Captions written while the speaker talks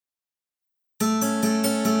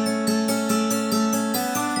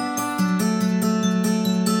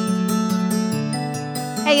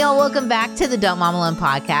Hey, y'all, welcome back to the Don't Mom Alone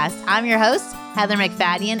podcast. I'm your host, Heather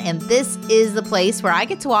McFadden, and this is the place where I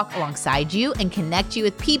get to walk alongside you and connect you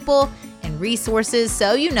with people and resources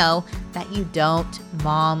so you know that you don't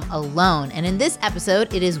mom alone. And in this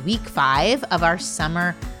episode, it is week 5 of our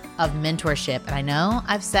summer of mentorship. And I know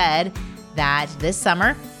I've said that this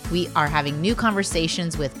summer, we are having new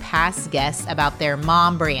conversations with past guests about their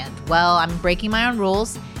mom brand. Well, I'm breaking my own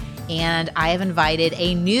rules, and I have invited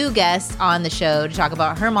a new guest on the show to talk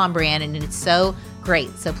about her mom brand, and it's so great.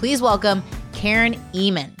 So please welcome Karen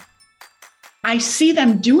Ehman. I see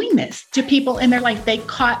them doing this to people in their life. I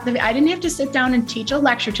didn't have to sit down and teach a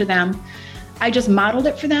lecture to them. I just modeled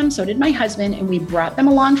it for them. So did my husband, and we brought them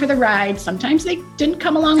along for the ride. Sometimes they didn't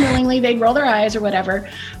come along willingly. They'd roll their eyes or whatever,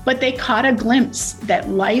 but they caught a glimpse that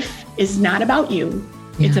life is not about you.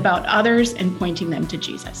 Yeah. It's about others and pointing them to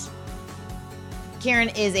Jesus. Karen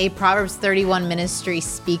is a Proverbs 31 ministry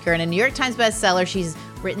speaker and a New York Times bestseller. She's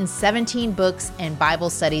written 17 books and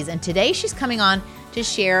Bible studies, and today she's coming on to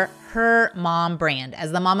share her mom brand.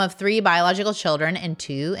 As the mom of 3 biological children and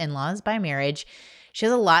 2 in-laws by marriage, she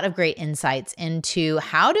has a lot of great insights into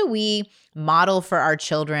how do we model for our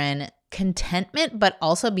children contentment, but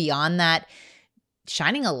also beyond that,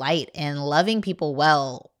 shining a light and loving people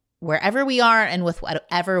well wherever we are and with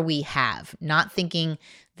whatever we have, not thinking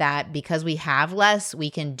that because we have less, we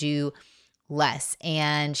can do less.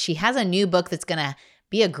 And she has a new book that's going to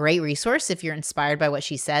be a great resource if you're inspired by what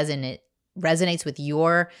she says and it resonates with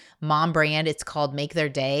your mom brand. It's called Make Their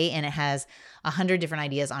Day, and it has 100 different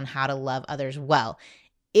ideas on how to love others well.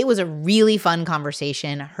 It was a really fun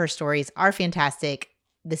conversation. Her stories are fantastic.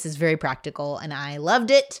 This is very practical, and I loved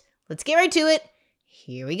it. Let's get right to it.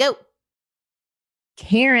 Here we go.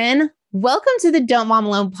 Karen, welcome to the Don't Mom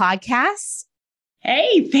Alone podcast.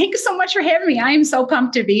 Hey, thanks so much for having me. I am so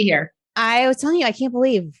pumped to be here. I was telling you, I can't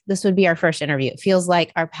believe this would be our first interview. It feels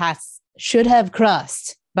like our paths should have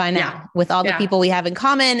crossed by now with all the people we have in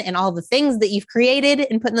common and all the things that you've created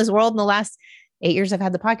and put in this world in the last 8 years I've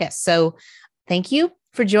had the podcast. So thank you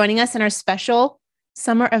for joining us in our special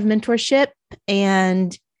summer of mentorship.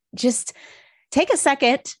 And just take a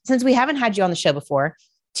second, since we haven't had you on the show before,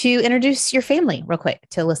 to introduce your family real quick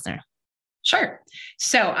to a listener. Sure.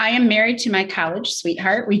 So I am married to my college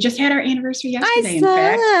sweetheart. We just had our anniversary yesterday, in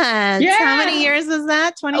fact. Yeah. How many years was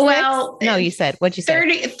that? 26? Well, no, you said, what'd you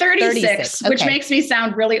say? 36, which makes me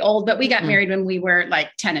sound really old, but we got married when we were like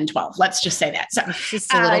 10 and 12. Let's just say that. So it's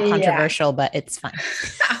just a little controversial, but it's fine.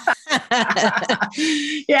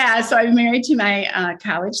 Yeah. So I'm married to my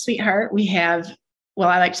college sweetheart. We have,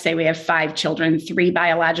 I like to say we have 5 children, 3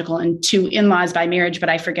 biological and 2 in-laws by marriage, but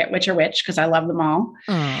I forget which are which because I love them all.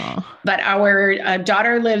 Aww. But our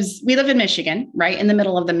daughter we live in Michigan, right in the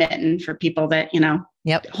middle of the mitten for people that,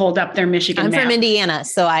 hold up their Michigan I'm map. from Indiana,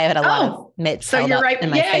 so I had a lot of mitts. So you're right.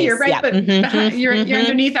 You're right. Yeah. But you're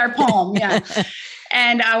underneath our palm. Yeah.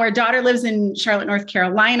 And our daughter lives in Charlotte, North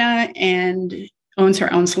Carolina, and owns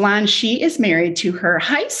her own salon. She is married to her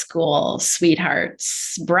high school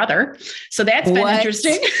sweetheart's brother. So that's been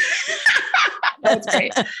interesting. That's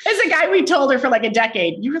great. It's a guy we told her for like a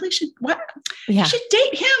decade, you really should, You should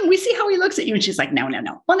date him. We see how he looks at you. And she's like, no.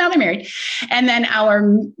 Well, now they're married. And then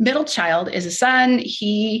our middle child is a son.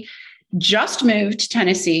 He just moved to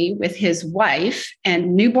Tennessee with his wife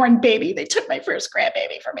and newborn baby. They took my first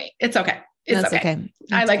grandbaby for me. It's okay. It's okay.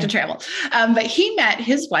 I like to travel. But he met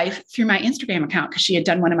his wife through my Instagram account because she had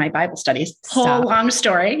done one of my Bible studies. Whole long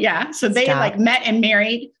story. Yeah. So they met and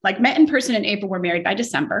married, met in person in April, were married by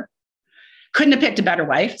December. Couldn't have picked a better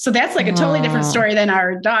wife. So that's like a totally different story than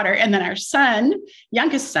our daughter. And then our son,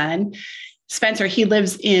 youngest son, Spencer, he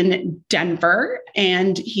lives in Denver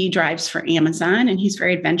and he drives for Amazon and he's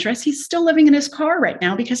very adventurous. He's still living in his car right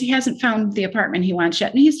now because he hasn't found the apartment he wants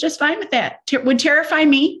yet. And he's just fine with that. Would terrify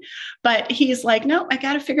me, but he's like, no, I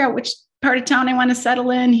got to figure out which part of town I want to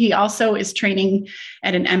settle in. He also is training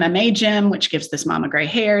at an MMA gym, which gives this mama gray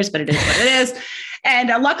hairs, but it is what it is. And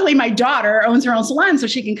luckily my daughter owns her own salon so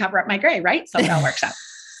she can cover up my gray, right? So it all works out.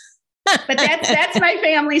 But that's my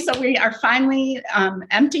family. So we are finally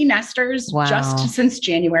empty nesters just since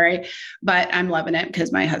January, but I'm loving it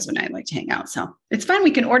because my husband and I like to hang out. So it's fun.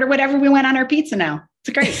 We can order whatever we want on our pizza now.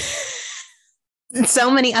 It's great.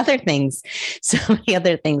 So many other things.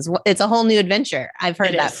 It's a whole new adventure. I've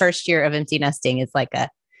heard that first year of empty nesting is like a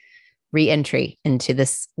re-entry into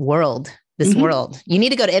this world. World. You need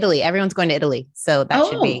to go to Italy. Everyone's going to Italy. So that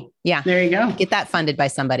should be, there you go. Get that funded by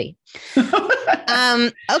somebody.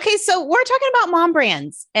 Okay. So we're talking about mom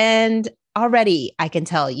brands, and already I can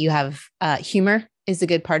tell you have humor is a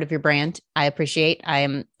good part of your brand. I appreciate. I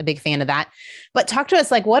am a big fan of that. But talk to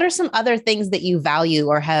us, like, what are some other things that you value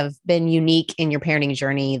or have been unique in your parenting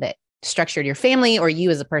journey that structured your family or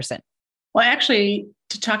you as a person? Well, actually,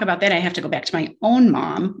 to talk about that, I have to go back to my own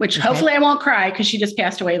mom, which hopefully I won't cry because she just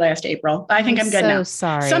passed away last April. I think I'm good now.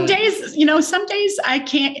 Sorry. Some days I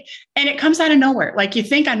can't, and it comes out of nowhere. Like you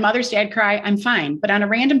think on Mother's Day I'd cry, I'm fine. But on a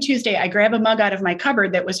random Tuesday, I grab a mug out of my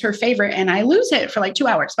cupboard that was her favorite and I lose it for like 2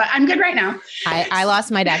 hours, but I'm good right now. I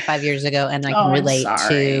lost my dad 5 years ago and I can relate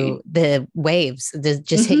to the waves that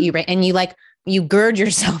just hit you right. And you gird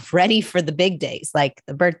yourself ready for the big days, like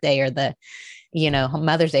the birthday or the,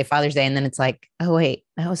 Mother's Day, Father's Day. And then it's like, oh wait,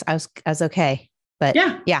 I was okay. But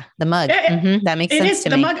yeah, the mug, that makes sense to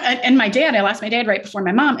me. The mug and my dad, I lost my dad right before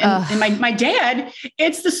my mom. And my dad,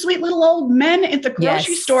 it's the sweet little old men at the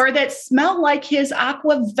grocery store that smell like his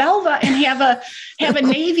Aqua Velva and have a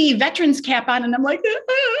Navy veterans cap on. And I'm like,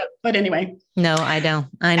 but anyway. No, I know.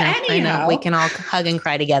 I know. We can all hug and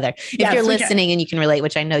cry together. If you're listening and you can relate,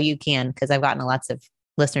 which I know you can, because I've gotten lots of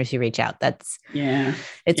listeners who reach out. It's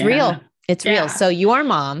real. It's real. So your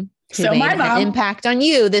mom, who made an impact on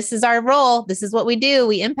you. This is our role. This is what we do.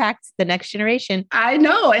 We impact the next generation. I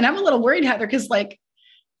know. And I'm a little worried, Heather, because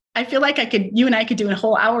I feel like you and I could do a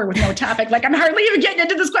whole hour with no topic. Like I'm hardly even getting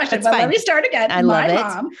into this question, but let me start again. I love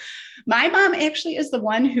it. My mom actually is the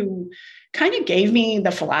one who kind of gave me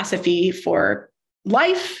the philosophy for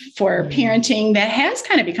life, for parenting that has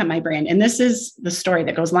kind of become my brand. And this is the story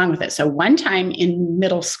that goes along with it. So one time in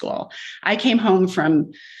middle school, I came home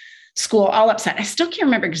from school all upset. I still can't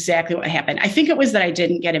remember exactly what happened. I think it was that I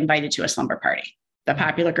didn't get invited to a slumber party. The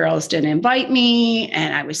popular girls didn't invite me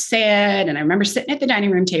and I was sad. And I remember sitting at the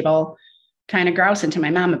dining room table, kind of grousing to my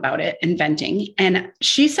mom about it and venting. And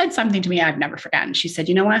she said something to me I've never forgotten. She said,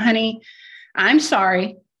 "You know what, honey, I'm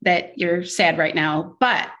sorry that you're sad right now,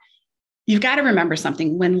 but you've got to remember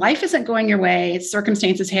something. When life isn't going your way,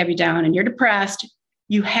 circumstances have you down and you're depressed,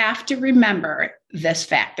 you have to remember this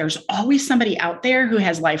fact. There's always somebody out there who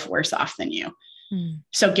has life worse off than you.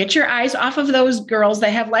 So get your eyes off of those girls that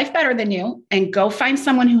have life better than you and go find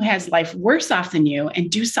someone who has life worse off than you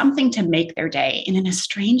and do something to make their day. And in a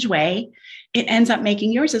strange way, it ends up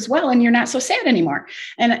making yours as well. And you're not so sad anymore."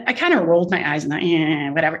 And I kind of rolled my eyes and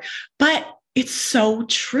thought, whatever. But it's so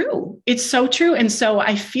true. It's so true. And so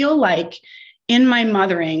I feel like in my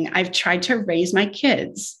mothering, I've tried to raise my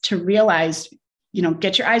kids to realize,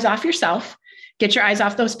 get your eyes off yourself, get your eyes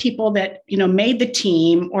off those people that, made the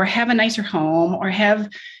team or have a nicer home or have,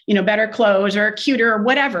 better clothes or cuter or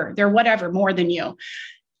whatever. They're whatever more than you.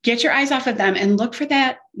 Get your eyes off of them and look for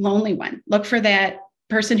that lonely one. Look for that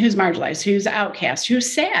person who's marginalized, who's outcast,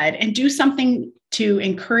 who's sad, and do something to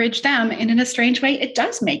encourage them. And in a strange way, it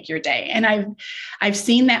does make your day. And I've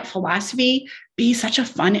seen that philosophy be such a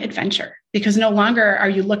fun adventure because no longer are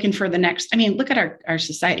you looking for the next. I mean, look at our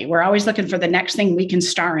society. We're always looking for the next thing we can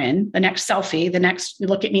star in, the next selfie, the next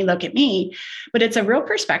look at me. But it's a real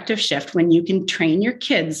perspective shift when you can train your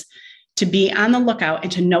kids to be on the lookout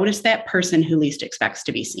and to notice that person who least expects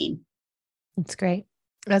to be seen. That's great.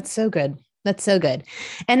 That's so good. That's so good.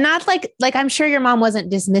 And not like I'm sure your mom wasn't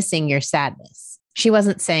dismissing your sadness. She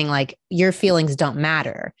wasn't saying like your feelings don't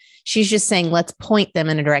matter. She's just saying, let's point them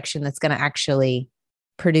in a direction that's going to actually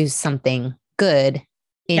produce something good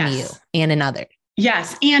in you and in others.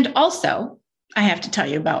 Yes. And also, I have to tell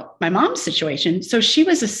you about my mom's situation. So she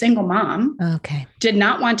was a single mom. Okay. Did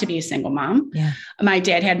not want to be a single mom. Yeah. My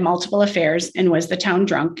dad had multiple affairs and was the town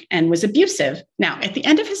drunk and was abusive. Now, at the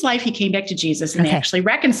end of his life, he came back to Jesus and they actually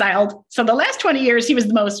reconciled. So the last 20 years, he was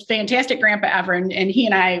the most fantastic grandpa ever. And he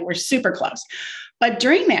and I were super close. But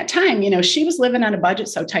during that time, she was living on a budget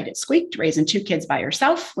so tight it squeaked, raising 2 kids by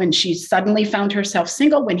herself. When she suddenly found herself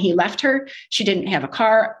single, when he left her, she didn't have a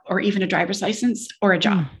car or even a driver's license or a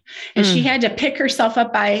job. And she had to pick herself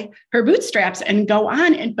up by her bootstraps and go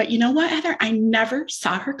on. But you know what, Heather? I never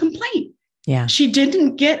saw her complain. Yeah. She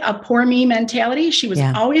didn't get a poor me mentality. She was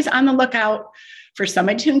always on the lookout for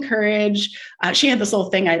somebody to encourage. She had this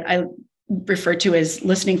little thing I refer to as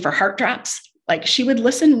listening for heart drops. Like she would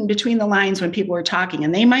listen between the lines when people were talking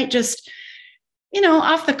and they might just,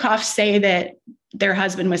 off the cuff say that their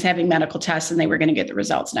husband was having medical tests and they were going to get the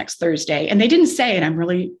results next Thursday. And they didn't say it. I'm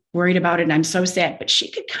really worried about it. And I'm so sad, but she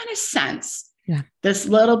could kind of sense this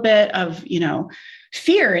little bit of,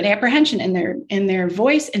 fear and apprehension in their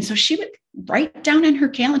voice. And so she would write down in her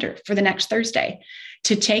calendar for the next Thursday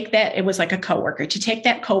to take that. It was like a coworker, to take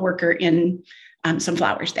that coworker in some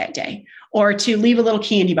flowers that day, or to leave a little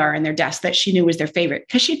candy bar in their desk that she knew was their favorite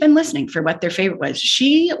because she'd been listening for what their favorite was.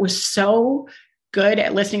 She was so good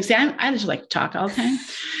at listening. See, I just like to talk all the time.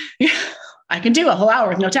 I can do a whole hour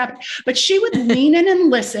with no topic, but she would lean in and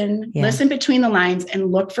listen, listen between the lines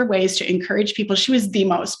and look for ways to encourage people. She was the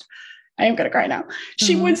most, I am going to cry now.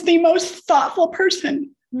 She was the most thoughtful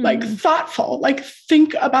person, like thoughtful, like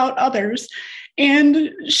think about others.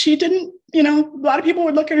 And she didn't, a lot of people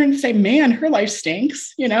would look at her and say, man, her life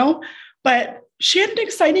stinks, but she had an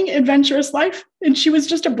exciting, adventurous life. And she was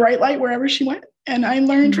just a bright light wherever she went. And I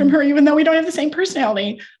learned from her, even though we don't have the same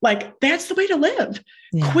personality, like that's the way to live.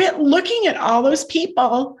 Yeah. Quit looking at all those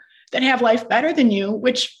people that have life better than you,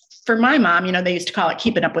 which for my mom, they used to call it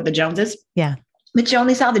keeping up with the Joneses. Yeah. But you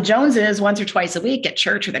only saw the Joneses once or twice a week at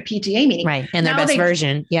church or the PTA meeting. Right. And their best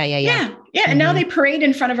version. Yeah. And now they parade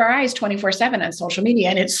in front of our eyes 24/7 on social media.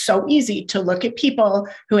 And it's so easy to look at people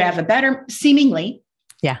who have a better, seemingly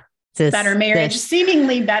better marriage,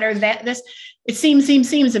 seemingly better that this, it seems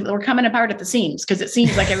that we're coming apart at the seams because it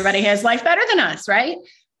seems like everybody has life better than us. Right.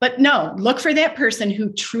 But no, look for that person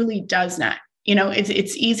who truly does not,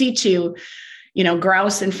 it's easy to,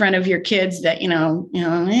 grouse in front of your kids that,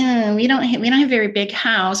 we don't have a very big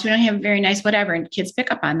house. We don't have a very nice, whatever. And kids pick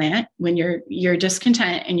up on that when you're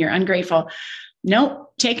discontent and you're ungrateful.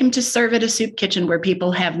 Nope. Take them to serve at a soup kitchen where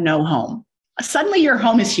people have no home. Suddenly your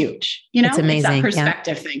home is huge. It's amazing. It's that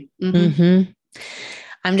perspective thing.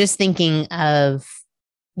 I'm just thinking of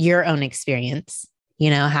your own experience,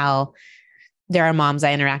 how there are moms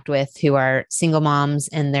I interact with who are single moms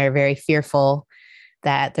and they're very fearful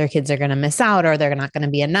that their kids are going to miss out or they're not going to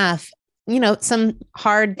be enough, some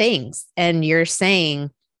hard things. And you're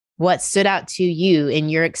saying what stood out to you in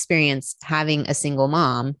your experience having a single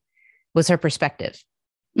mom was her perspective.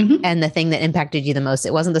 And the thing that impacted you the most,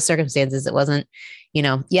 it wasn't the circumstances. It wasn't,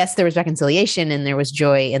 yes, there was reconciliation and there was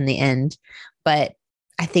joy in the end. But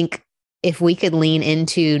I think if we could lean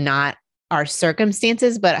into not our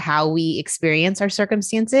circumstances, but how we experience our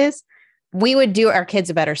circumstances, we would do our kids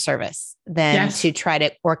a better service than to try to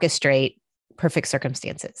orchestrate perfect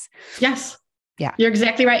circumstances. Yes. Yeah. You're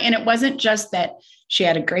exactly right. And it wasn't just that she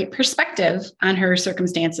had a great perspective on her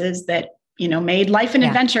circumstances that, made life an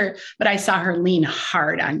adventure, but I saw her lean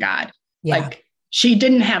hard on God. Yeah. Like she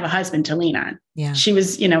didn't have a husband to lean on. Yeah. She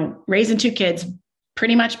was, raising 2 kids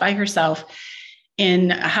pretty much by herself in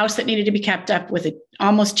a house that needed to be kept up with an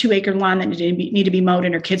almost 2-acre lawn that needed to be mowed.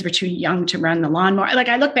 And her kids were too young to run the lawnmower. Like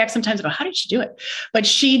I look back sometimes and go, how did she do it? But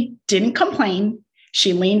she didn't complain.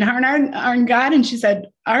 She leaned hard on God and she said,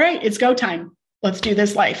 all right, it's go time. Let's do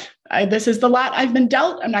this life. This is the lot I've been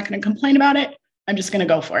dealt. I'm not going to complain about it. I'm just going to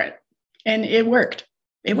go for it. And it worked.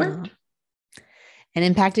 It worked. And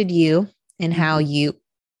impacted you and how you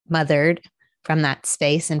mothered from that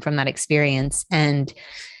space and from that experience. And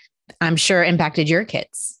I'm sure impacted your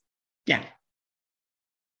kids. Yeah.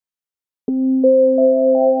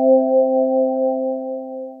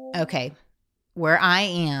 Okay. Where I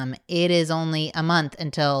am, it is only a month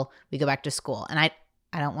until we go back to school. And I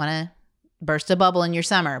don't want to burst a bubble in your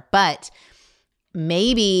summer, but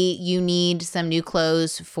maybe you need some new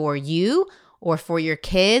clothes for you or for your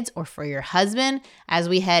kids or for your husband as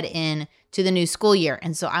we head in to the new school year.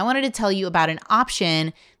 And so I wanted to tell you about an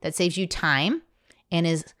option that saves you time and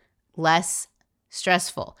is less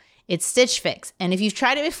stressful. It's Stitch Fix. And if you've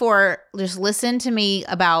tried it before, just listen to me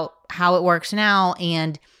about how it works now.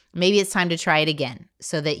 And maybe it's time to try it again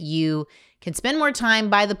so that you can spend more time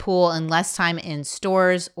by the pool and less time in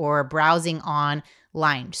stores or browsing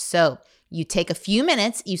online. So you take a few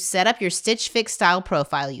minutes, you set up your Stitch Fix style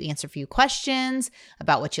profile, you answer a few questions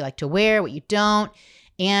about what you like to wear, what you don't,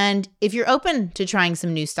 and if you're open to trying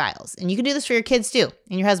some new styles, and you can do this for your kids too,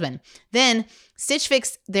 and your husband, then Stitch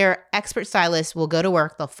Fix, their expert stylist, will go to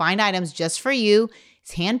work. They'll find items just for you.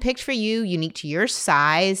 It's handpicked for you, unique to your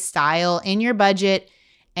size, style, and your budget,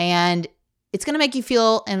 and it's going to make you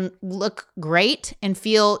feel and look great and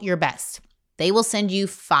feel your best. They will send you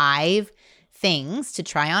 5 things to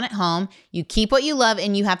try on at home. You keep what you love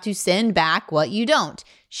and you have to send back what you don't.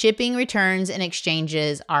 Shipping, returns, and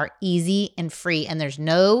exchanges are easy and free, and there's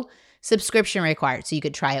no subscription required. So you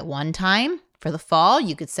could try it one time for the fall.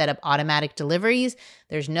 You could set up automatic deliveries.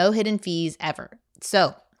 There's no hidden fees ever.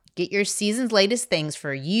 So get your season's latest things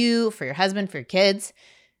for you, for your husband, for your kids.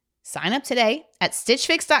 Sign up today at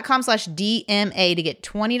stitchfix.com/DMA to get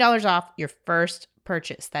 $20 off your first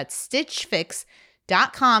purchase. That's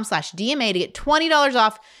stitchfix.com/DMA to get $20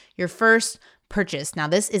 off your first purchase. Now,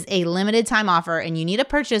 this is a limited time offer and you need a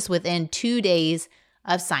purchase within 2 days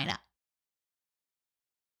of sign up.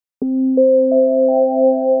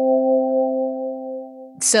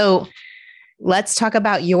 So let's talk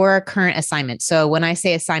about your current assignment. So when I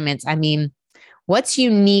say assignments, I mean, what's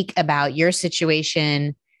unique about your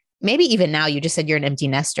situation? Maybe even now, you just said you're an empty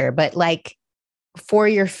nester, but like for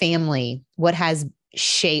your family, what has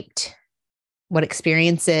shaped what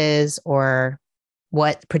experiences or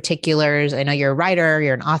what particulars? I know you're a writer,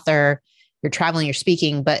 you're an author, you're traveling, you're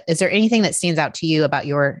speaking, but is there anything that stands out to you about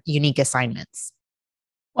your unique assignments?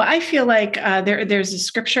 Well, I feel like there's a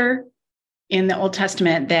scripture in the Old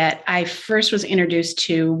Testament that I first was introduced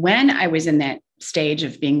to when I was in that stage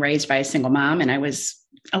of being raised by a single mom. And I was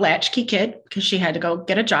a latchkey kid because she had to go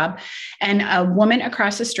get a job. And a woman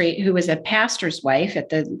across the street who was a pastor's wife at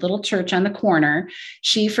the little church on the corner,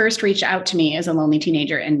 she first reached out to me as a lonely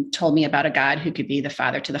teenager and told me about a God who could be the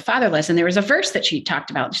father to the fatherless. And there was a verse that she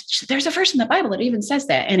talked about. There's a verse in the Bible that even says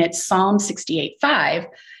that. And it's Psalm 68:5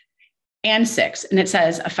 and 6. And it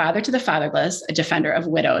says, a father to the fatherless, a defender of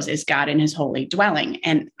widows is God in his holy dwelling.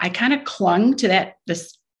 And I kind of clung to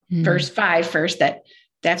this verse 5 first,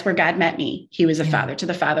 that's where God met me. He was a father to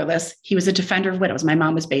the fatherless. He was a defender of widows. My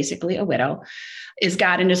mom was basically a widow. Is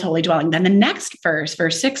God in his holy dwelling. Then the next verse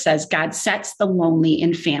 6 says, God sets the lonely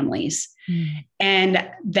in families. And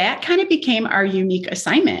that kind of became our unique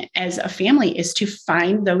assignment as a family, is to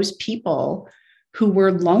find those people who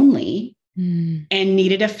were lonely and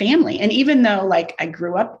needed a family. And even though I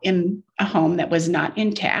grew up in a home that was not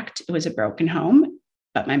intact, it was a broken home,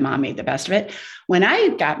 but my mom made the best of it. When I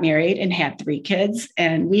got married and had 3 kids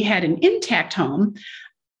and we had an intact home,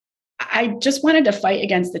 I just wanted to fight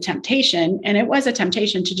against the temptation. And it was a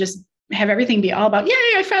temptation to just have everything be all about, yay,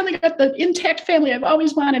 I finally got the intact family I've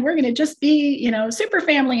always wanted. We're going to just be, super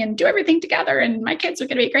family and do everything together. And my kids are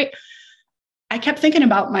going to be great. I kept thinking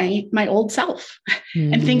about my old self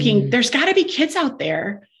and thinking there's got to be kids out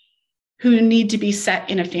there who need to be set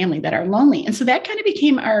in a family that are lonely. And so that kind of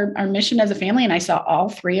became our mission as a family. And I saw all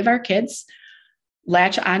 3 of our kids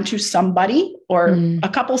latch onto somebody or a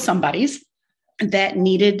couple somebodies that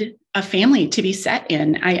needed a family to be set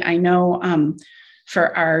in. I know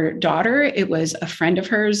for our daughter, it was a friend of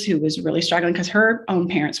hers who was really struggling because her own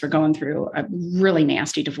parents were going through a really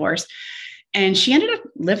nasty divorce. And she ended up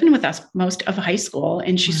living with us most of high school,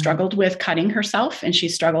 and she struggled with cutting herself, and she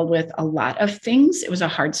struggled with a lot of things. It was a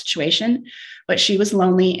hard situation, but she was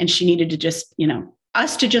lonely and she needed to just,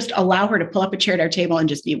 us to just allow her to pull up a chair at our table and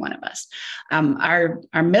just be one of us. Our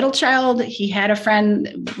middle child, he had a friend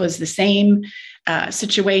that was the same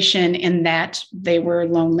situation in that they were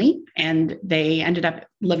lonely and they ended up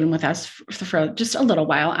living with us for just a little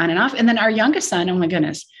while on and off. And then our youngest son, oh my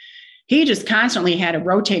goodness, he just constantly had a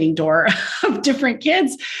rotating door of different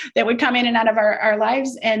kids that would come in and out of our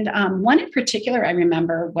lives. And one in particular I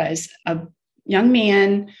remember was a young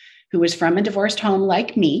man who was from a divorced home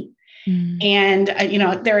like me. And,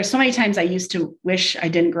 there are so many times I used to wish I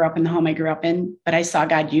didn't grow up in the home I grew up in, but I saw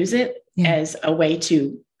God use it as a way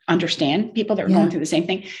to understand people that were going through the same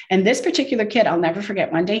thing. And this particular kid, I'll never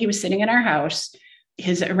forget, one day he was sitting in our house.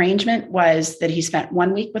 His arrangement was that he spent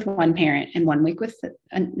 1 week with one parent and 1 week with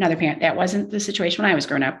another parent. That wasn't the situation when I was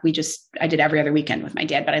growing up. I did every other weekend with my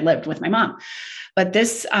dad, but I lived with my mom. But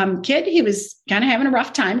this kid, he was kind of having a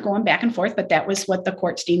rough time going back and forth, but that was what the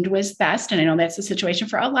courts deemed was best. And I know that's the situation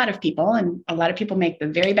for a lot of people, and a lot of people make the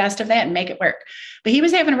very best of that and make it work. But he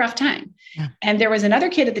was having a rough time. Yeah. And there was another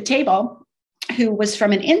kid at the table who was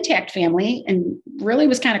from an intact family and really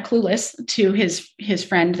was kind of clueless to his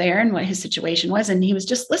friend there and what his situation was. And he was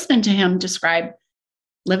just listening to him describe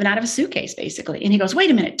living out of a suitcase, basically. And he goes,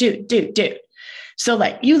 wait a minute, dude. So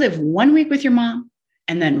you live 1 week with your mom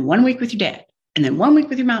and then 1 week with your dad and then 1 week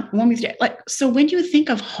with your mom, 1 week with your dad. So when you think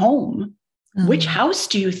of home, which house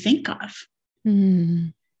do you think of?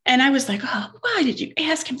 And I was like, oh, why did you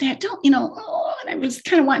ask him that? And I was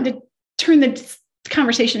kind of wanting to turn the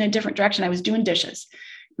conversation in a different direction. I was doing dishes.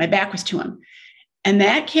 My back was to him. And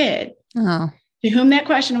that kid to whom that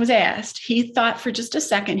question was asked, he thought for just a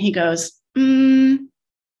second. He goes,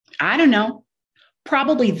 I don't know,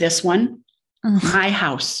 probably this one, my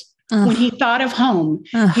house. When he thought of home,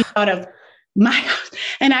 he thought of my house.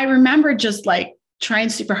 And I remember just trying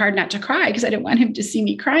super hard not to cry because I didn't want him to see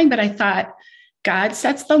me crying. But I thought, God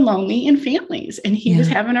sets the lonely in families, and he was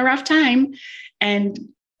having a rough time. And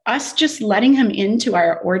us just letting him into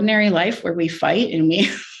our ordinary life where we fight and we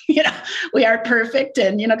are perfect.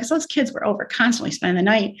 And, because those kids were over constantly spending the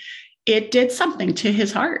night, it did something to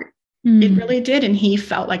his heart. It really did. And he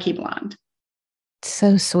felt like he belonged.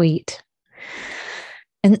 So sweet.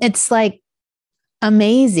 And it's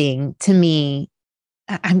amazing to me.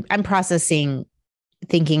 I'm processing,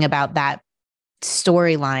 thinking about that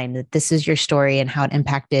storyline, that this is your story and how it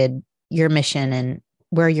impacted your mission and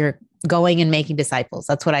where you're going and making disciples.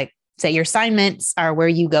 That's what I say. Your assignments are where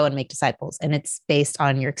you go and make disciples, and it's based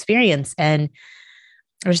on your experience. And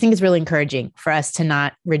I just think it's really encouraging for us to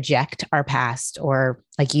not reject our past or,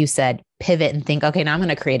 like you said, pivot and think, okay, now I'm going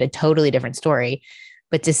to create a totally different story.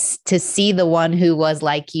 But to see the one who was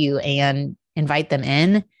like you and invite them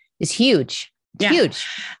in is huge. It's huge.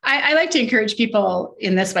 I like to encourage people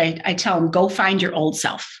in this way. I tell them, go find your old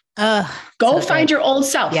self. Go find your old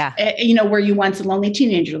self. Yeah. Were you once a lonely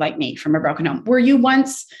teenager like me from a broken home? Were you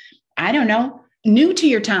once, I don't know, new to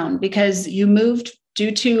your town because you moved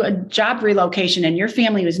due to a job relocation and your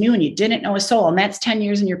family was new and you didn't know a soul, and that's 10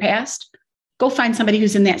 years in your past? Go find somebody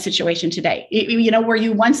who's in that situation today. Were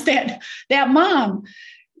you once that mom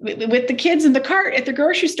with the kids in the cart at the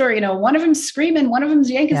grocery store, one of them's screaming, one of them's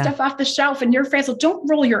yanking stuff off the shelf, and you're frazzled. Don't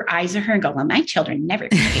roll your eyes at her and go, well, my children never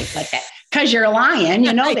behaved like that. Because you're lying.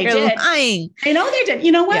 They did. Lying. I know they did.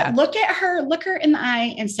 You know what? Yeah. Look her in the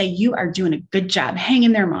eye and say, you are doing a good job. Hang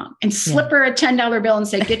in there, Mom. And slip her a $10 bill and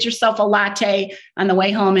say, get yourself a latte on the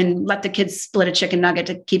way home and let the kids split a chicken nugget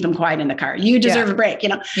to keep them quiet in the car. You deserve a break,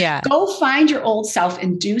 Go find your old self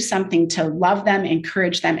and do something to love them,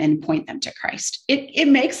 encourage them, and point them to Christ. It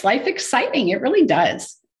makes life exciting. It really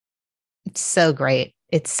does. It's so great.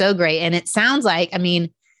 It's so great. And it sounds like,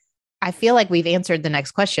 I feel like we've answered the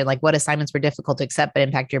next question, like what assignments were difficult to accept but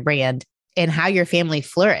impact your brand and how your family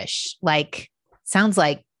flourished. Like, sounds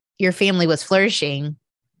like your family was flourishing.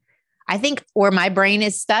 I think where my brain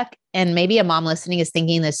is stuck, and maybe a mom listening is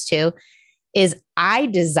thinking this too, is I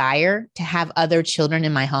desire to have other children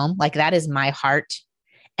in my home. Like that is my heart.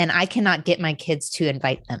 And I cannot get my kids to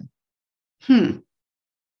invite them.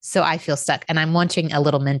 So I feel stuck and I'm wanting a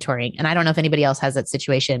little mentoring. And I don't know if anybody else has that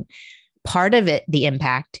situation. Part of it, the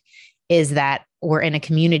impact is that we're in a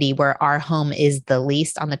community where our home is the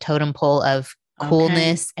least on the totem pole of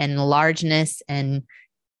coolness and largeness and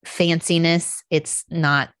fanciness. It's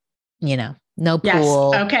not, no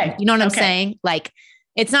pool. Okay. You know what I'm saying? Like,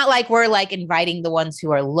 it's not like we're like inviting the ones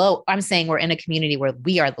who are low. I'm saying we're in a community where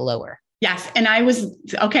we are the lower. Yes. And I was,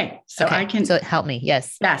 I can. So help me.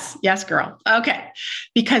 Yes. Yes, girl. Okay.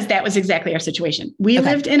 Because that was exactly our situation. We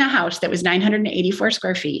lived in a house that was 984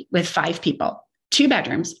 square feet with 5 people. 2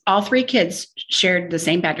 bedrooms, all 3 kids shared the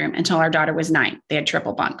same bedroom until our daughter was 9. They had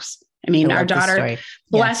triple bunks. Our daughter,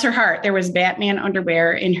 bless her heart, there was Batman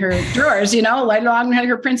underwear in her drawers, right along with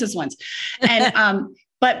her princess ones. And,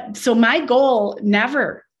 so my goal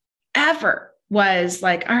never, ever was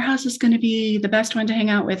like, our house is going to be the best one to hang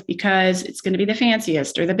out with because it's going to be the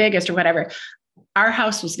fanciest or the biggest or whatever. Our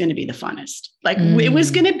house was going to be the funnest. Like it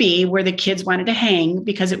was going to be where the kids wanted to hang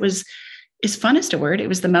because is funnest a word? It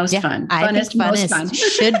was the most fun. Funnest, most fun.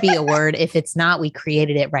 Should be a word. If it's not, we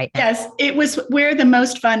created it right now. Yes, it was where the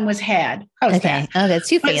most fun was had. Okay. Oh, that's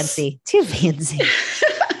too fancy. Too fancy.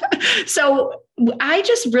 So I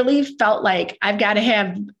just really felt like I've got to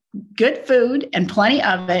have good food and plenty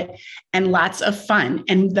of it and lots of fun.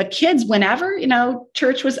 And the kids, whenever,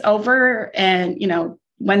 church was over and,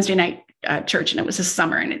 Wednesday night church, and it was a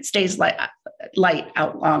summer and it stays light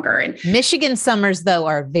out longer. And Michigan summers, though,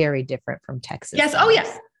 are very different from Texas. Yes. summers. Oh,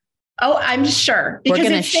 yes. Oh, I'm sure. We're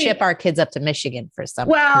going to ship our kids up to Michigan for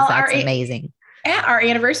summer. Well, that's amazing. Our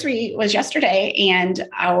anniversary was yesterday, and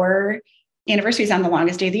our anniversary is on the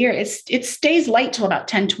longest day of the year. It stays light till about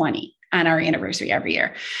 10:20 on our anniversary every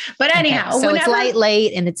year. But anyhow, so it's light,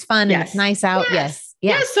 late, and it's fun and it's nice out. Yes.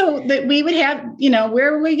 Yeah. So that we would have,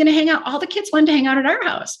 where were we going to hang out? All the kids wanted to hang out at our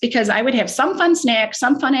house because I would have some fun snack,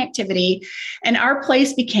 some fun activity. And our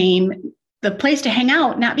place became the place to hang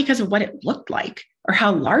out, not because of what it looked like or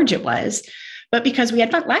how large it was, but because we had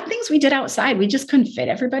fun. A lot of things we did outside. We just couldn't fit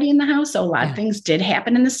everybody in the house. So a lot of things did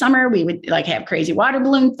happen in the summer. We would have crazy water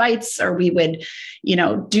balloon fights, or we would,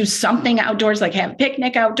 do something outdoors, like have a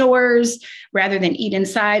picnic outdoors rather than eat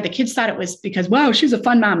inside. The kids thought it was because, wow, she's a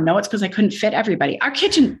fun mom. No, it's because I couldn't fit everybody. Our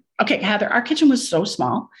kitchen, Heather, our kitchen was so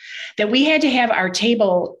small that we had to have our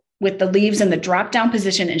table with the leaves in the drop down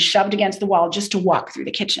position and shoved against the wall just to walk through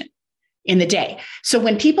the kitchen in the day. So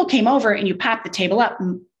when people came over and you pop the table up,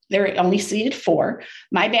 they're only seated 4.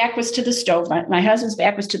 My back was to the stove. My husband's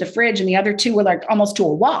back was to the fridge, and the other 2 were like almost to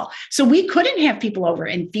a wall. So we couldn't have people over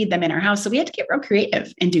and feed them in our house. So we had to get real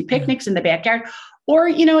creative and do picnics in the backyard. Or,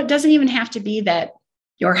 it doesn't even have to be that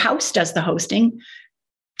your house does the hosting.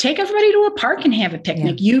 Take everybody to a park and have a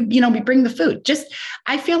picnic. We bring the food.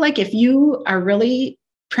 I feel like if you are really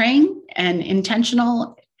praying and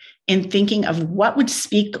intentional in thinking of what would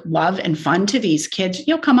speak love and fun to these kids,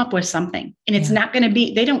 you'll come up with something. And it's not going to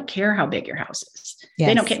be, they don't care how big your house is. Yes.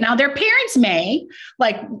 They don't care. Now, their parents may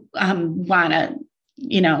want to,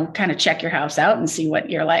 kind of check your house out and see what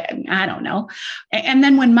you're like. I don't know. And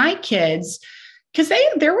then when my kids Because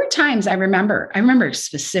there were times I remember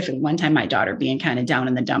specifically one time my daughter being kind of down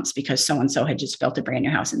in the dumps because so-and-so had just built a brand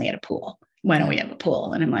new house and they had a pool. Why don't we have a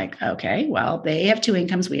pool? And I'm like, okay, well, they have 2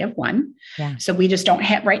 incomes. We have 1. Yeah. So we just don't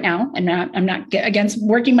have right now. And I'm not against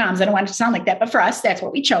working moms. I don't want it to sound like that, but for us, that's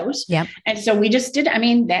what we chose. Yeah. And so we just did. I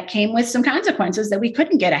mean, that came with some consequences that we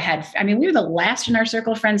couldn't get ahead. I mean, we were the last in our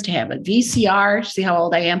circle of friends to have a VCR, see how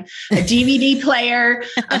old I am, a DVD player,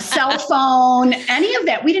 a cell phone, any of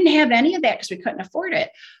that. We didn't have any of that because we couldn't afford it.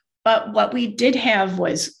 But what we did have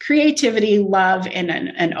was creativity, love, and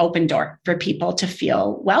an open door for people to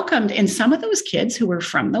feel welcomed. And some of those kids who were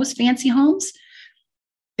from those fancy homes,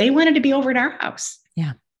 they wanted to be over at our house.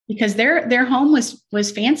 Yeah. Because their home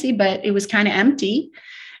was fancy, but it was kind of empty.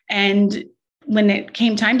 And when it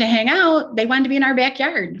came time to hang out, they wanted to be in our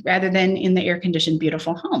backyard rather than in the air-conditioned,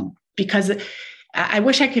 beautiful home. Because I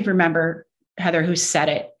wish I could remember Heather, who said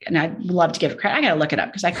it, and I'd love to give credit. I got to look it up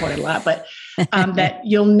because I quote it a lot, but that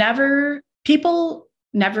people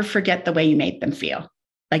never forget the way you made them feel.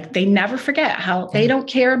 Like they never forget how they don't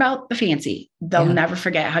care about the fancy. They'll never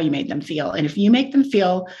forget how you made them feel. And if you make them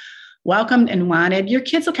feel welcomed and wanted, your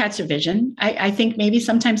kids will catch a vision. I think maybe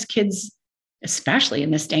sometimes kids, especially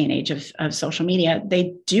in this day and age of social media,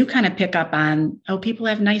 they do kind of pick up on, oh, people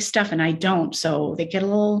have nice stuff and I don't. So they get a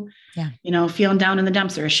little, feeling down in the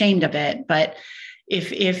dumps or ashamed of it. But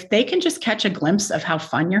if they can just catch a glimpse of how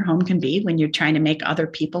fun your home can be when you're trying to make other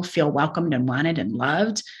people feel welcomed and wanted and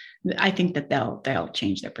loved, I think that they'll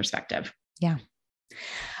change their perspective. Yeah.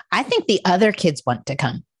 I think the other kids want to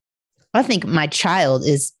come. I think my child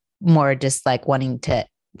is more just like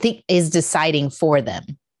is deciding for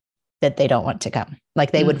them that they don't want to come.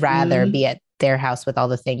 Like they would rather be at their house with all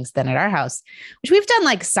the things than at our house, which we've done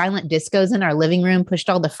like silent discos in our living room, pushed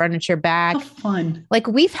all the furniture back. How fun. Like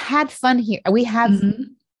we've had fun here. We have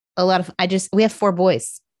a lot of, we have 4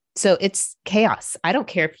 boys. So it's chaos. I don't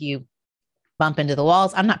care if you bump into the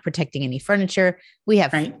walls. I'm not protecting any furniture. We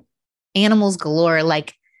have animals galore.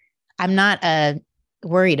 Like I'm not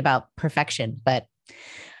worried about perfection, but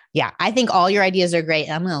yeah, I think all your ideas are great.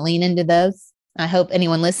 I'm going to lean into those. I hope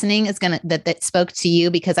anyone listening is that spoke to you,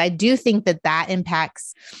 because I do think that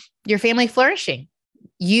impacts your family flourishing.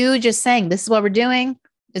 You just saying, this is what we're doing.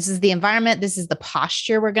 This is the environment. This is the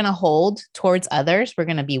posture we're going to hold towards others. We're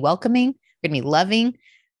going to be welcoming. We're going to be loving.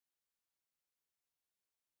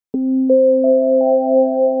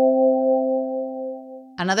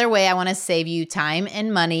 Another way I want to save you time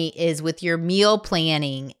and money is with your meal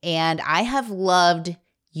planning. And I have loved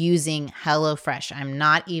using HelloFresh. I'm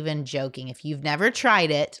not even joking. If you've never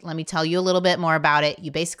tried it, let me tell you a little bit more about it. You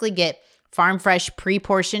basically get farm fresh,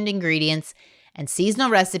 pre-portioned ingredients and seasonal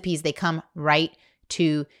recipes. They come right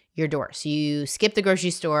to your door. So you skip the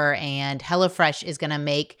grocery store, and HelloFresh is going to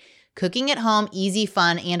make cooking at home easy,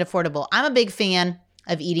 fun, and affordable. I'm a big fan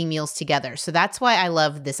of eating meals together. So that's why I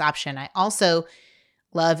love this option. I also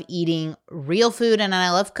love eating real food, and I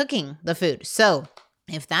love cooking the food. So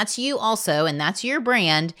if that's you also, and that's your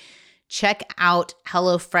brand, check out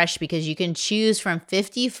HelloFresh, because you can choose from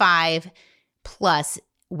 55 plus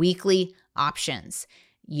weekly options.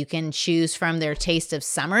 You can choose from their Taste of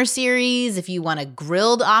Summer series. If you want a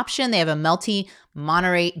grilled option, they have a melty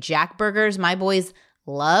Monterey Jack burgers. My boys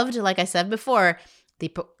loved, like I said before, the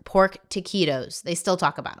pork taquitos. They still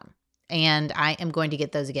talk about them. And I am going to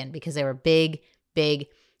get those again because they were big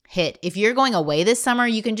hit. If you're going away this summer,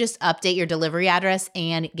 you can just update your delivery address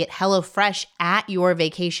and get HelloFresh at your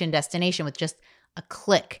vacation destination with just a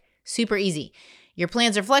click. Super easy. Your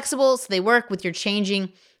plans are flexible, so they work with your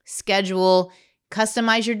changing schedule.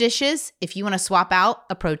 Customize your dishes. If you want to swap out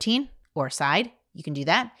a protein or a side, you can do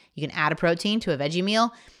that. You can add a protein to a veggie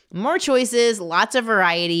meal. More choices, lots of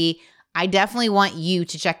variety. I definitely want you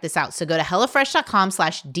to check this out. So go to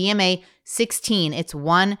HelloFresh.com/DMA16. It's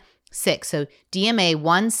 16. So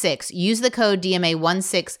DMA16, use the code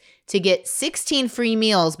DMA16 to get 16 free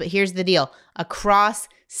meals. But here's the deal: across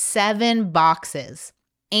 7 boxes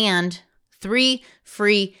and 3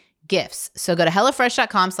 free gifts. So go to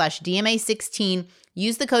HelloFresh.com/DMA16,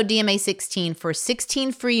 use the code DMA16 for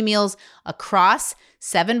 16 free meals across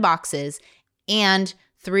 7 boxes and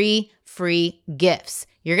 3 free gifts.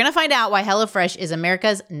 You're going to find out why HelloFresh is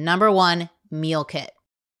America's #1 meal kit.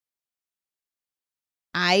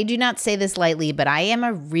 I do not say this lightly, but I am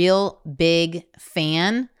a real big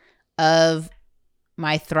fan of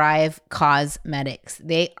my Thrive Causemetics.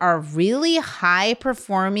 They are really high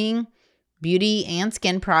performing beauty and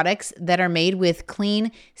skin products that are made with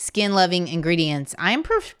clean, skin loving ingredients. I am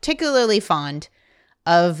particularly fond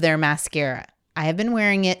of their mascara. I have been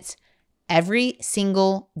wearing it every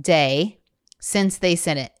single day since they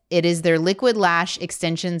sent it. It is their Liquid Lash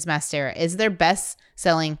Extensions Mascara. It's their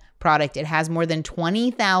best-selling product. It has more than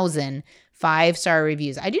 20,000 5-star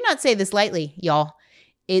reviews. I do not say this lightly, y'all.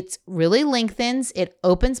 It really lengthens. It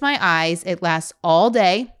opens my eyes. It lasts all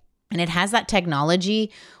day. And it has that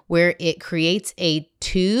technology where it creates a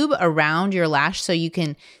tube around your lash so you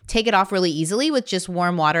can take it off really easily with just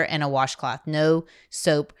warm water and a washcloth. No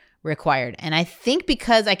soap required. And I think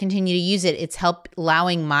because I continue to use it, it's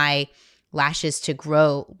allowing my lashes to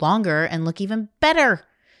grow longer and look even better.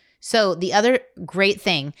 So the other great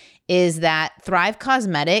thing is that Thrive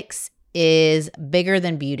Causemetics is bigger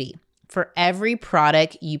than beauty. For every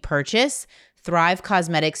product you purchase, Thrive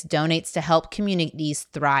Causemetics donates to help communities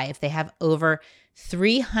thrive. They have over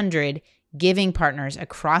 300 giving partners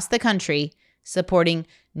across the country supporting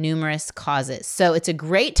numerous causes. So it's a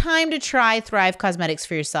great time to try Thrive Causemetics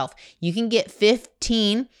for yourself. You can get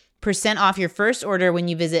 15% off your first order when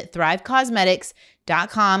you visit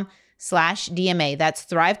thrivecausemetics.com/DMA. That's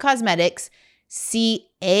Thrive Causemetics, CAUSE,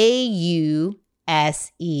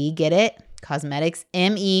 get it? Cosmetics,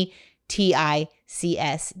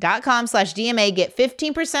 METICS.com/DMA. Get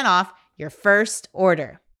 15% off your first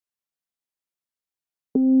order.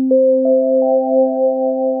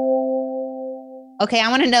 Okay, I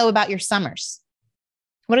want to know about your summers.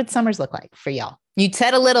 What did summers look like for y'all? You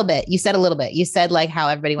said a little bit. You said like how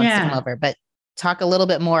everybody wants to come over, but talk a little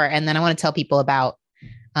bit more. And then I want to tell people about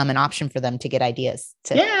an option for them to get ideas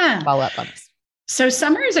to follow up on this. So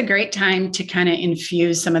summer is a great time to kind of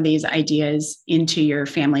infuse some of these ideas into your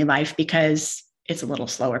family life because it's a little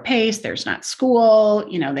slower pace. There's not school,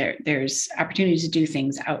 there's opportunities to do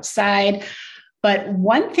things outside. But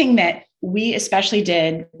one thing that we especially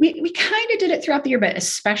did, we kind of did it throughout the year, but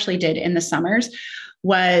especially did in the summers,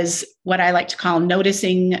 was what I like to call notice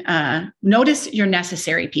your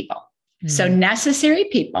necessary people. Mm-hmm. So necessary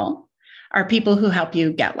people are people who help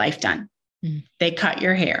you get life done. Mm-hmm. They cut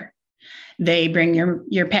your hair. They bring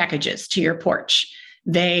your packages to your porch.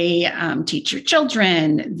 They teach your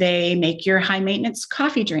children. They make your high maintenance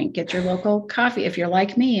coffee drink. Get your local coffee if you're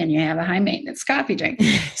like me and you have a high maintenance coffee drink.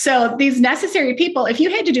 So these necessary people, if you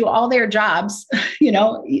had to do all their jobs,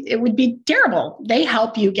 it would be terrible. They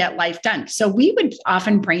help you get life done. So we would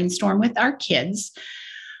often brainstorm with our kids,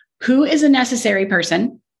 who is a necessary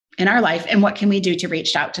person in our life and what can we do to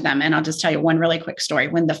reach out to them? And I'll just tell you one really quick story.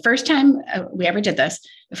 When the first time we ever did this,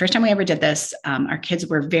 our kids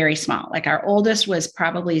were very small. Like our oldest was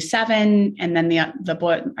probably 7, and then the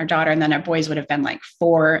boy, our daughter, and then our boys would have been like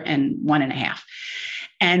 4 and 1.5.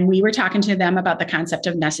 And we were talking to them about the concept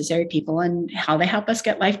of necessary people and how they help us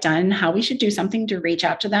get life done, how we should do something to reach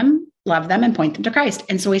out to them, love them, and point them to Christ.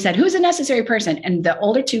 And so we said, who's a necessary person? And the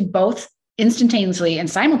older two both instantaneously and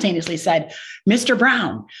simultaneously said, Mr.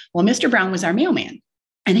 Brown. Well, Mr. Brown was our mailman,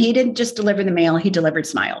 and he didn't just deliver the mail, he delivered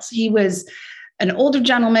smiles. He was an older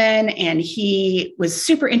gentleman, and he was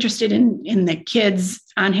super interested in the kids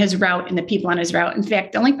on his route and the people on his route. In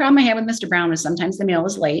fact, the only problem I had with Mr. Brown was sometimes the mail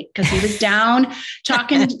was late because he was down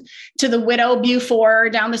talking to the widow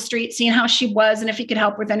Beaufort down the street, seeing how she was and if he could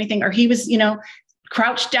help with anything, or he was,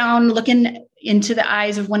 crouched down looking into the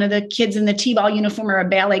eyes of one of the kids in the T-ball uniform or a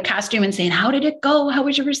ballet costume and saying, how did it go? How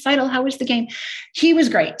was your recital? How was the game? He was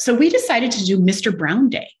great. So we decided to do Mr. Brown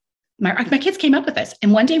Day. My kids came up with this.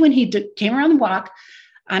 And one day when he came around the walk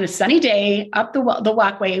on a sunny day up the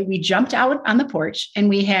walkway, we jumped out on the porch and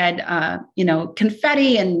we had,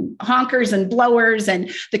 confetti and honkers and blowers. And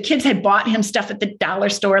the kids had bought him stuff at the dollar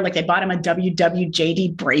store. Like they bought him a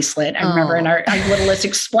WWJD bracelet. I remember, and our littlest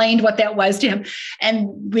explained what that was to him. And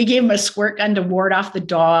we gave him a squirt gun to ward off the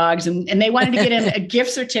dogs. And they wanted to get him a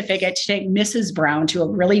gift certificate to take Mrs. Brown to a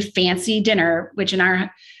really fancy dinner, which in our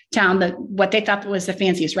town, what they thought was the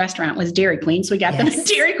fanciest restaurant was Dairy Queen. So we got them at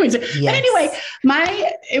Dairy Queen. But anyway,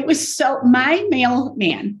 my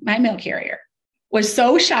mail carrier was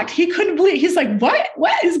so shocked. He couldn't believe, he's like, what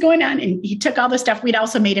is going on? And he took all the stuff. We'd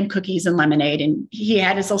also made him cookies and lemonade, and he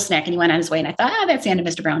had his little snack and he went on his way. And I thought, that's the end of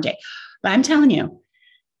Mr. Brown Day. But I'm telling you,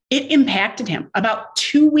 it impacted him. About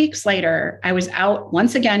 2 weeks later, I was out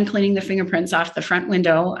once again cleaning the fingerprints off the front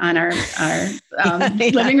window on our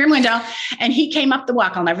living room window. And he came up the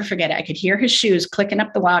walk. I'll never forget it. I could hear his shoes clicking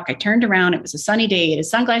up the walk. I turned around. It was a sunny day. He had his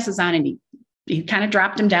sunglasses on, and he kind of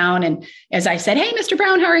dropped them down. And as I said, hey, Mr.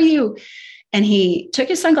 Brown, how are you? And he took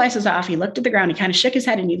his sunglasses off. He looked at the ground. He kind of shook his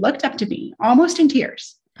head and he looked up to me almost in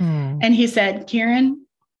tears. And he said, Karen,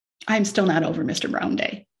 I'm still not over Mr. Brown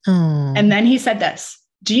Day. And then he said this.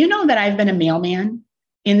 Do you know that I've been a mailman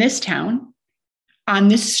in this town, on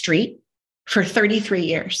this street, for 33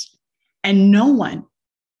 years, and no one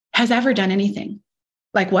has ever done anything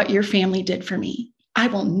like what your family did for me? I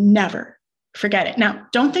will never, forget it. Now,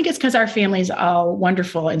 don't think it's because our family's all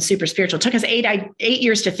wonderful and super spiritual. It took us 8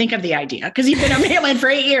 years to think of the idea because you've been a mail-in for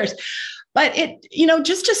 8 years. But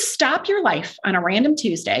just to stop your life on a random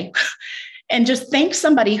Tuesday and just thank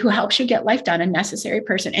somebody who helps you get life done, a necessary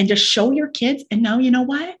person, and just show your kids. And now, you know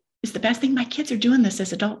what? It's the best thing. My kids are doing this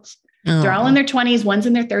as adults. Oh. They're all in their 20s, one's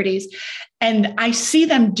in their 30s. And I see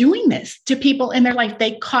them doing this to people in their life.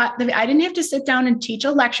 I didn't have to sit down and teach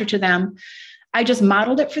a lecture to them. I just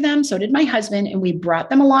modeled it for them. So did my husband. And we brought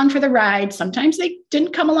them along for the ride. Sometimes they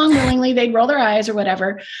didn't come along willingly. They'd roll their eyes or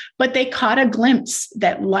whatever, but they caught a glimpse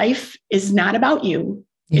that life is not about you.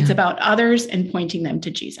 Yeah. It's about others and pointing them to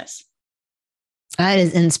Jesus. That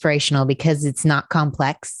is inspirational because it's not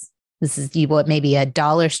complex. This is maybe a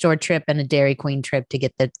dollar store trip and a Dairy Queen trip to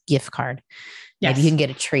get the gift card. Yes. Maybe you can get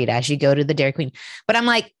a treat as you go to the Dairy Queen. But I'm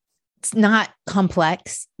like, it's not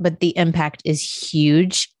complex, but the impact is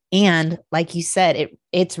huge. And like you said,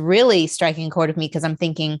 it's really striking a chord with me because I'm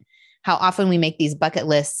thinking how often we make these bucket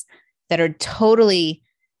lists that are totally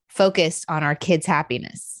focused on our kids'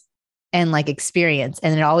 happiness and like experience.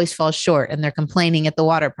 And it always falls short and they're complaining at the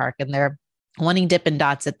water park and they're wanting Dippin'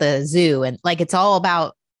 Dots at the zoo. And like, it's all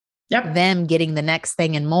about them getting the next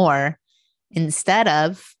thing and more instead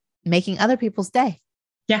of making other people's day.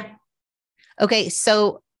 Yeah. Okay.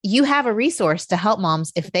 So you have a resource to help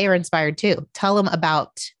moms if they are inspired too. Tell them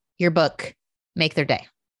about your book, Make Their Day.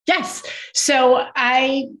 Yes. So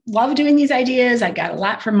I love doing these ideas. I got a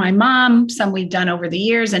lot from my mom, some we've done over the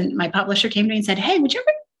years. And my publisher came to me and said, hey, would you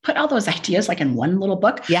ever put all those ideas like in one little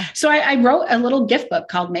book? Yeah. So I wrote a little gift book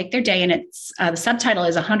called Make Their Day. And it's the subtitle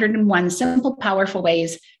is 101 Simple, Powerful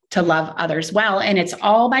Ways to Love Others Well. And it's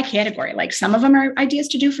all by category. Like some of them are ideas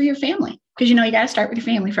to do for your family. Because, you got to start with your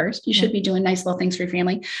family first. You should be doing nice little things for your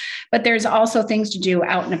family. But there's also things to do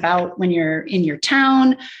out and about when you're in your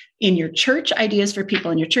town, in your church, ideas for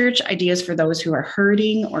people in your church, ideas for those who are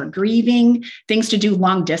hurting or grieving, things to do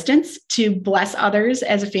long distance to bless others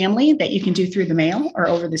as a family that you can do through the mail or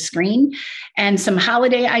over the screen, and some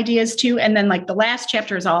holiday ideas too. And then like the last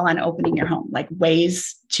chapter is all on opening your home, like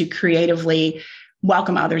ways to creatively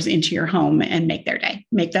welcome others into your home and make their day,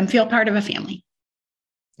 make them feel part of a family.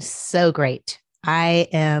 So great. I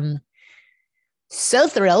am so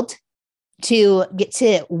thrilled to get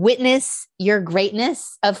to witness your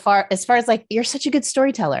greatness as far as like, you're such a good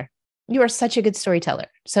storyteller. You are such a good storyteller.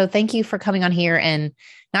 So thank you for coming on here and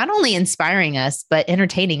not only inspiring us, but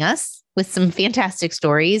entertaining us with some fantastic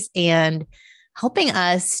stories and helping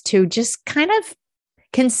us to just kind of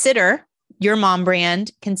consider your mom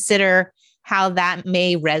brand, consider how that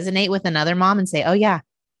may resonate with another mom and say, oh yeah,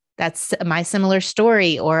 that's my similar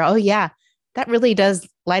story. Or, oh yeah, that really does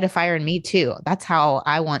light a fire in me too. That's how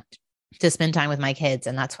I want to spend time with my kids.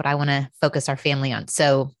 And that's what I want to focus our family on.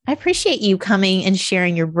 So I appreciate you coming and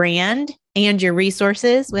sharing your brand and your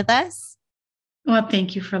resources with us. Well,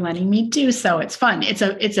 thank you for letting me do so. It's fun. It's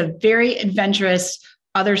a very adventurous,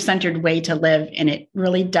 other-centered way to live. And it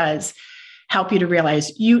really does help you to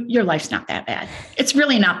realize your life's not that bad. It's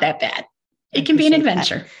really not that bad. It can be an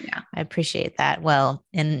adventure. That. Yeah. I appreciate that. Well,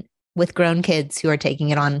 and with grown kids who are taking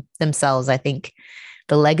it on themselves, I think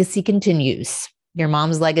the legacy continues. Your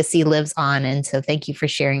mom's legacy lives on. And so thank you for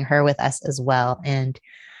sharing her with us as well. And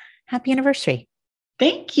happy anniversary.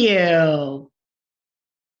 Thank you.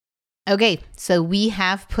 Okay. So we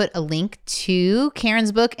have put a link to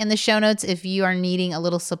Karen's book in the show notes if you are needing a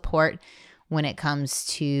little support when it comes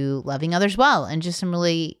to loving others well and just some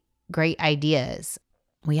really great ideas.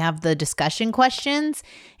 We have the discussion questions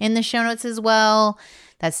in the show notes as well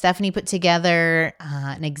that Stephanie put together.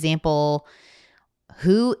 An example,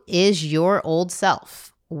 who is your old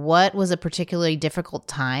self? What was a particularly difficult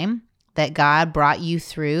time that God brought you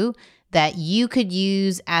through that you could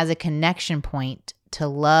use as a connection point to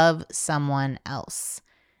love someone else?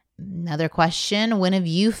 Another question, when have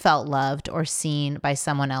you felt loved or seen by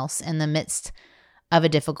someone else in the midst of a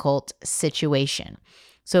difficult situation?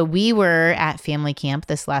 So we were at family camp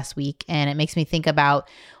this last week, and it makes me think about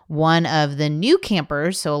one of the new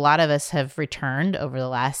campers. So a lot of us have returned over the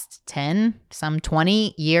last 10, some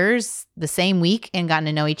 20 years, the same week and gotten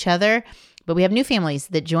to know each other. But we have new families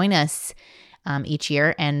that join us each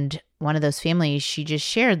year. And one of those families, she just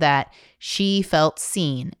shared that she felt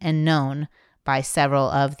seen and known by several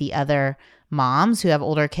of the other moms who have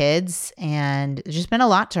older kids. And it's just been a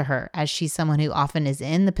lot to her as she's someone who often is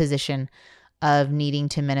in the position of needing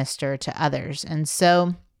to minister to others. And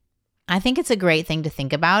so I think it's a great thing to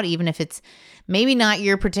think about, even if it's maybe not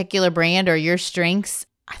your particular brand or your strengths.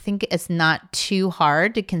 I think it's not too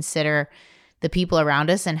hard to consider the people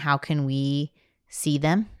around us and how can we see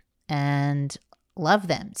them and love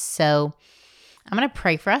them. So I'm going to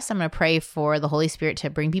pray for us. I'm going to pray for the Holy Spirit to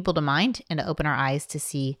bring people to mind and to open our eyes to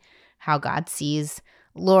see how God sees.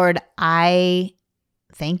 Lord, I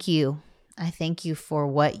thank you. I thank you for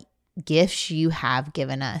what gifts you have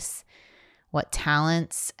given us, what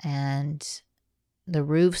talents and the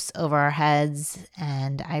roofs over our heads.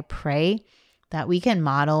 And I pray that we can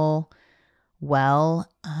model well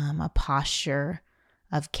a posture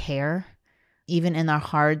of care, even in our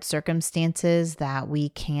hard circumstances, that we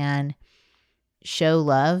can show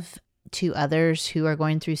love to others who are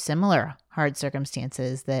going through similar hard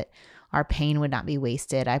circumstances, that our pain would not be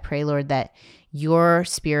wasted. I pray, Lord, that your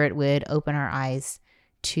Spirit would open our eyes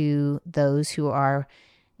to those who are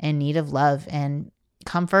in need of love and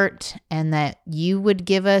comfort, and that you would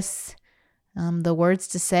give us the words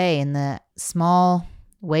to say and the small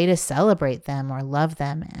way to celebrate them or love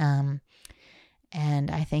them.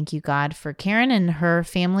 And I thank you, God, for Karen and her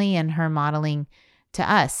family and her modeling to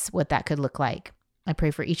us what that could look like. I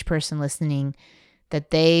pray for each person listening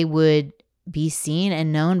that they would be seen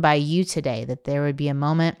and known by you today, that there would be a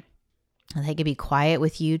moment that they could be quiet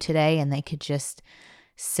with you today and they could just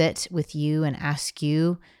sit with you and ask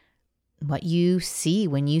you what you see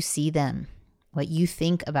when you see them, what you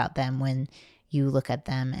think about them when you look at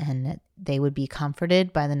them, and that they would be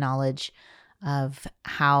comforted by the knowledge of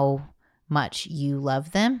how much you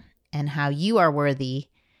love them and how you are worthy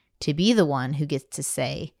to be the one who gets to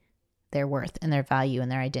say their worth and their value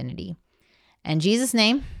and their identity. In Jesus'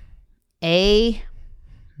 name, amen.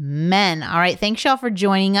 All right. Thanks, y'all, for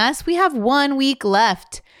joining us. We have 1 week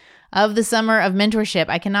left of the summer of mentorship.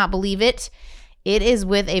 I cannot believe it. It is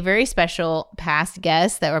with a very special past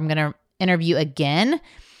guest that I'm going to interview again.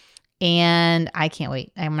 And I can't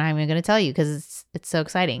wait. I'm not even going to tell you because it's so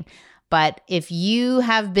exciting. But if you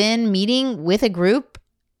have been meeting with a group,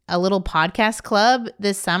 a little podcast club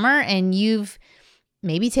this summer, and you've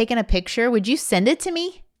maybe taken a picture, would you send it to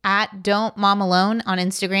me at Don't Mom Alone on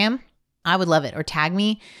Instagram? I would love it. Or tag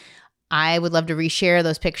me. I would love to reshare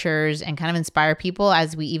those pictures and kind of inspire people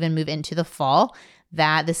as we even move into the fall,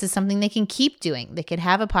 that this is something they can keep doing. They could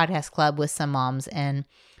have a podcast club with some moms and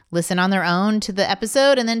listen on their own to the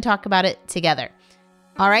episode and then talk about it together.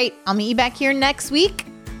 All right, I'll meet you back here next week.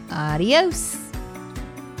 Adios.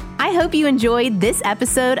 I hope you enjoyed this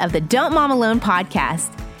episode of the Don't Mom Alone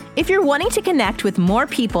podcast. If you're wanting to connect with more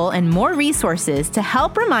people and more resources to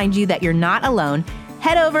help remind you that you're not alone,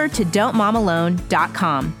 head over to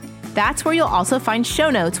don'tmomalone.com. That's where you'll also find show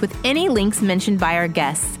notes with any links mentioned by our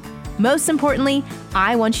guests. Most importantly,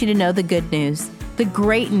 I want you to know the good news, the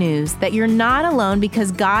great news that you're not alone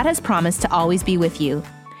because God has promised to always be with you.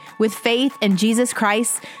 With faith in Jesus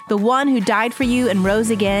Christ, the one who died for you and rose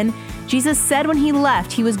again, Jesus said when he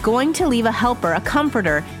left, he was going to leave a helper, a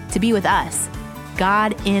comforter, to be with us.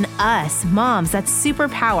 God in us. Moms, that's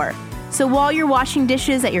superpower. So while you're washing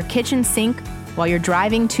dishes at your kitchen sink, while you're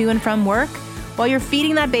driving to and from work, while you're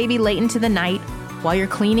feeding that baby late into the night, while you're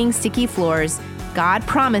cleaning sticky floors, God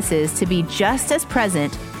promises to be just as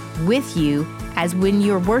present with you as when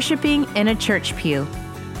you're worshiping in a church pew.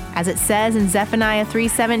 As it says in Zephaniah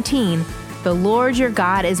 3:17, the Lord your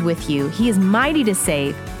God is with you. He is mighty to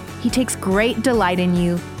save. He takes great delight in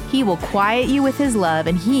you. He will quiet you with his love,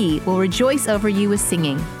 and he will rejoice over you with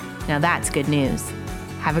singing. Now that's good news.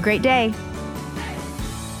 Have a great day.